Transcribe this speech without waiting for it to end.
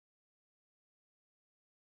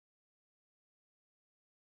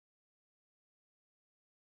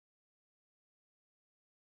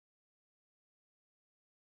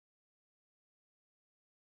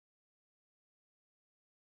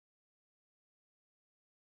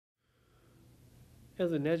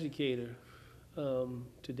As an educator,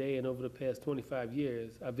 today and over the past 25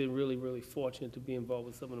 years, I've been really, really fortunate to be involved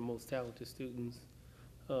with some of the most talented students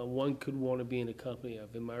one could want to be in the company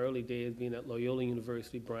of. In my early days, being at Loyola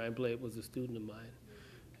University, Brian Blade was a student of mine.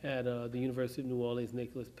 At the University of New Orleans,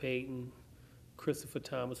 Nicholas Payton, Christopher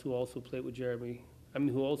Thomas, who also played with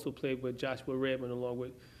who also played with Joshua Redmond, along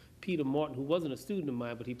with Peter Martin, who wasn't a student of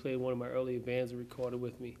mine, but he played one of my early bands and recorded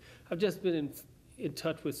with me. I've just been in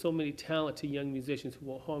touch with so many talented young musicians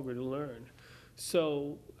who are hungry to learn.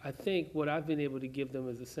 So I think what I've been able to give them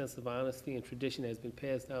is a sense of honesty and tradition that has been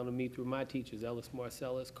passed down to me through my teachers, Ellis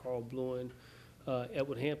Marcellus, Carl Bluen,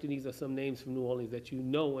 Edward Hampton. These are some names from New Orleans that you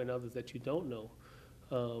know and others that you don't know.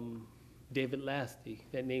 David Lasty,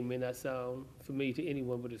 that name may not sound familiar to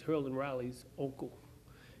anyone, but it's Hurlin Riley's uncle.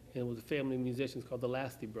 And it was a family of musicians called the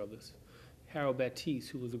Lasty Brothers. Harold Batiste,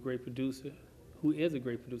 who was a great producer, who is a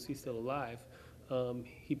great producer, he's still alive.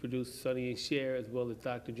 He produced Sonny and Cher as well as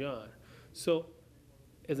Dr. John. So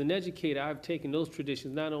as an educator, I've taken those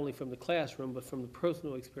traditions not only from the classroom, but from the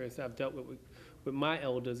personal experience I've dealt with my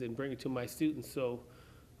elders and bring it to my students. So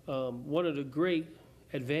one of the great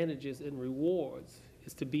advantages and rewards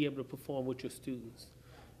is to be able to perform with your students.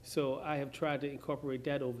 So I have tried to incorporate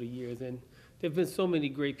that over the years, and there have been so many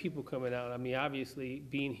great people coming out. I mean, obviously,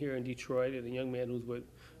 being here in Detroit and a young man who's with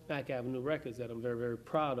Mack Avenue Records that I'm very, very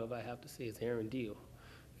proud of, I have to say, is Aaron Deal,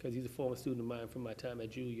 because he's a former student of mine from my time at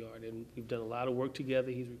Juilliard, and we've done a lot of work together.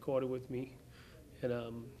 He's recorded with me,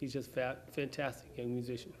 and he's just a fantastic young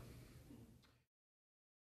musician.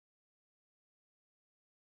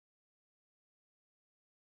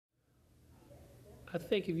 I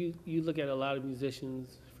think if you look at a lot of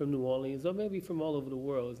musicians from New Orleans, or maybe from all over the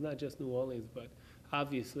world, it's not just New Orleans, but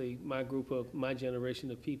obviously my group of, my generation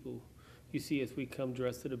of people, you see as we come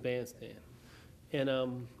dressed to the bandstand. And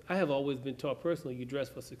I have always been taught personally, you dress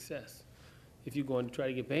for success. If you're going to try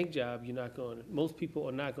to get a bank job, you're not going to, most people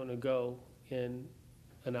are not going to go in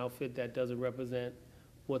an outfit that doesn't represent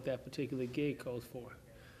what that particular gig calls for.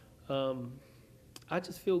 I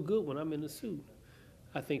just feel good when I'm in a suit.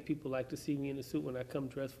 I think people like to see me in a suit when I come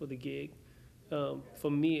dressed for the gig.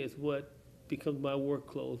 For me, it's what becomes my work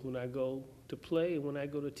clothes when I go to play and when I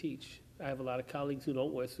go to teach. I have a lot of colleagues who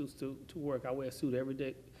don't wear suits to work. I wear a suit every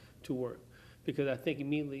day to work because I think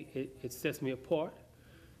immediately it sets me apart.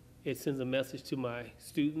 It sends a message to my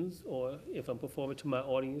students, or if I'm performing to my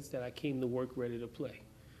audience, that I came to work ready to play.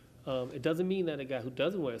 It doesn't mean that a guy who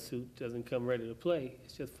doesn't wear a suit doesn't come ready to play.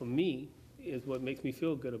 It's just, for me, is what makes me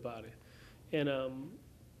feel good about it. And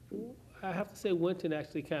I have to say Wynton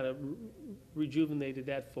actually kind of rejuvenated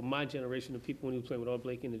that for my generation of people when he was playing with Art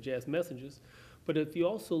Blakey and the Jazz Messengers. But if you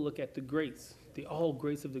also look at the greats, the all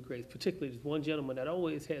greats of the greats, particularly there's one gentleman that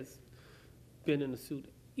always has been in a suit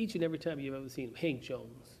each and every time you've ever seen him, Hank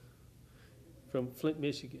Jones from Flint,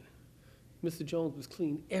 Michigan. Mr. Jones was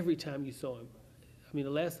clean every time you saw him. I mean,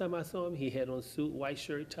 the last time I saw him, he had on a suit, white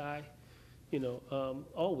shirt, tie,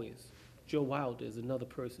 always. Joe Wilder is another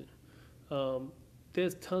person.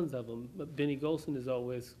 There's tons of them, but Benny Golson is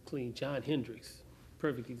always clean. John Hendricks,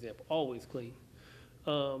 perfect example, always clean.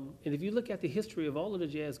 And if you look at the history of all of the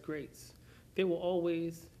jazz greats, they were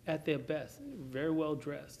always at their best, very well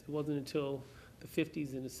dressed. It wasn't until the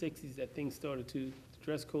 50s and the 60s that things started to, the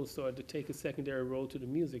dress code started to take a secondary role to the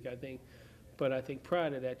music, I think. But I think prior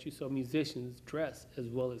to that, you saw musicians dress as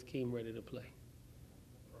well as came ready to play.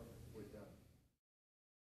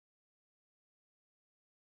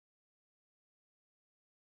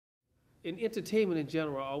 In entertainment in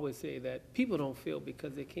general, I always say that people don't fail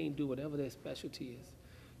because they can't do whatever their specialty is.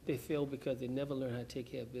 They fail because they never learn how to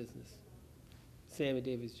take care of business. Sammy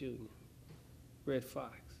Davis Jr., Red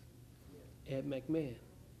Fox, Ed McMahon,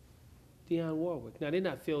 Dionne Warwick. Now, they're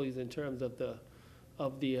not failures in terms of the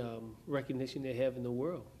recognition they have in the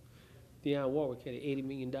world. Dionne Warwick had an $80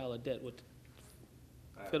 million debt with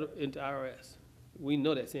into IRS. We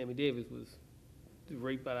know that Sammy Davis was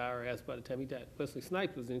raped by the IRS by the time he died. Wesley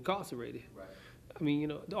Snipes was incarcerated. Right. I mean,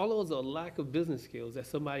 all those are lack of business skills that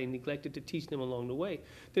somebody neglected to teach them along the way.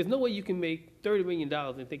 There's no way you can make $30 million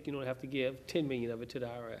and think you don't have to give $10 million of it to the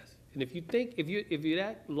IRS. And if you think, if you're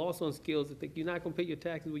that lost on skills and think you're not going to pay your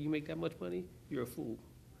taxes when you make that much money, you're a fool.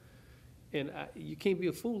 And you can't be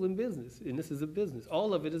a fool in business. And this is a business.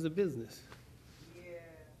 All of it is a business. Yeah.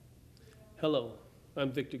 Hello,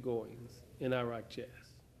 I'm Victor Goines, and I rock jazz.